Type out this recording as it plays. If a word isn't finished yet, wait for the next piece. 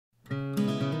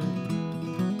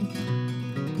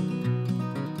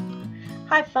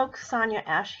Hi folks, Sonia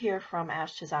Ash here from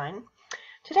Ash Design.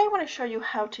 Today I want to show you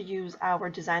how to use our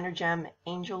Designer Gem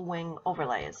Angel Wing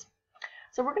overlays.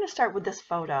 So we're going to start with this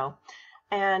photo,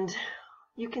 and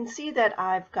you can see that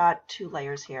I've got two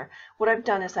layers here. What I've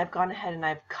done is I've gone ahead and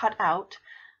I've cut out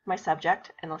my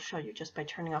subject, and I'll show you just by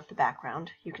turning off the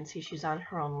background. You can see she's on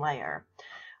her own layer.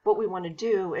 What we want to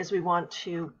do is we want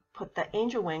to put the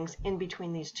angel wings in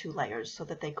between these two layers so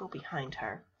that they go behind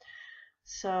her.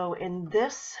 So in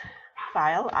this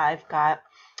file, I've got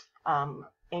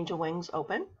angel wings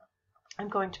open. I'm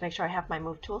going to make sure I have my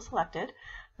move tool selected.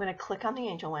 I'm going to click on the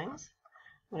angel wings.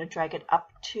 I'm going to drag it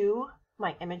up to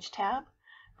my image tab,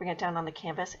 bring it down on the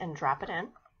canvas and drop it in.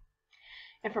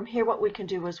 And from here what we can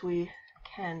do is we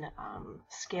can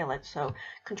scale it. So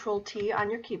Control T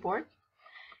on your keyboard,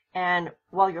 and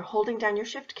while you're holding down your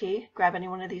Shift key, grab any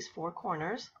one of these four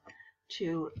corners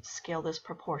to scale this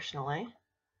proportionally.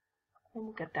 And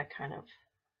we'll get that kind of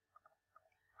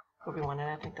where we want it.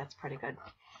 I think that's pretty good.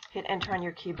 Hit Enter on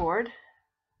your keyboard.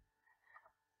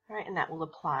 All right, and that will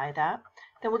apply that.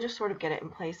 Then we'll just sort of get it in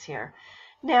place here.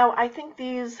 Now, I think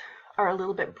these are a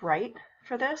little bit bright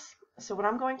for this. So what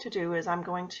I'm going to do is I'm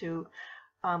going to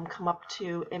come up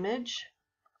to Image,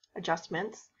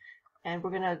 Adjustments, and we're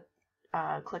going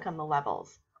to click on the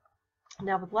levels.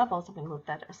 Now with levels, I'm going to move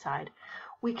that aside.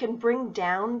 We can bring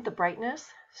down the brightness.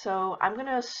 So I'm going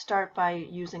to start by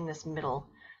using this middle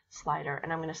slider,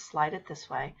 and I'm going to slide it this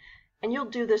way. And you'll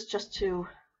do this just to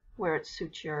where it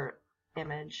suits your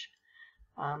image.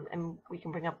 And we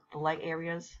can bring up the light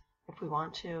areas if we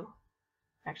want to.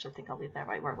 Actually, I think I'll leave that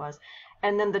right where it was.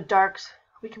 And then the darks,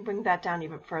 we can bring that down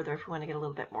even further if we want to get a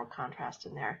little bit more contrast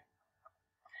in there.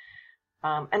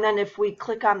 And then if we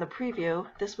click on the preview,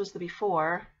 this was the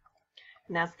before,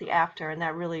 and that's the after, and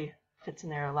that really fits in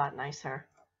there a lot nicer.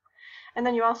 And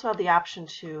then you also have the option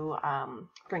to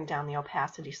bring down the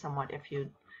opacity somewhat if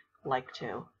you'd like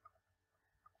to,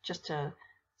 just to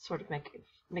sort of make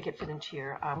it fit into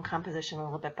your composition a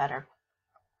little bit better.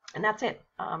 And that's it.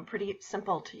 Pretty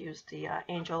simple to use the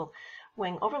angel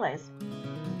wing overlays.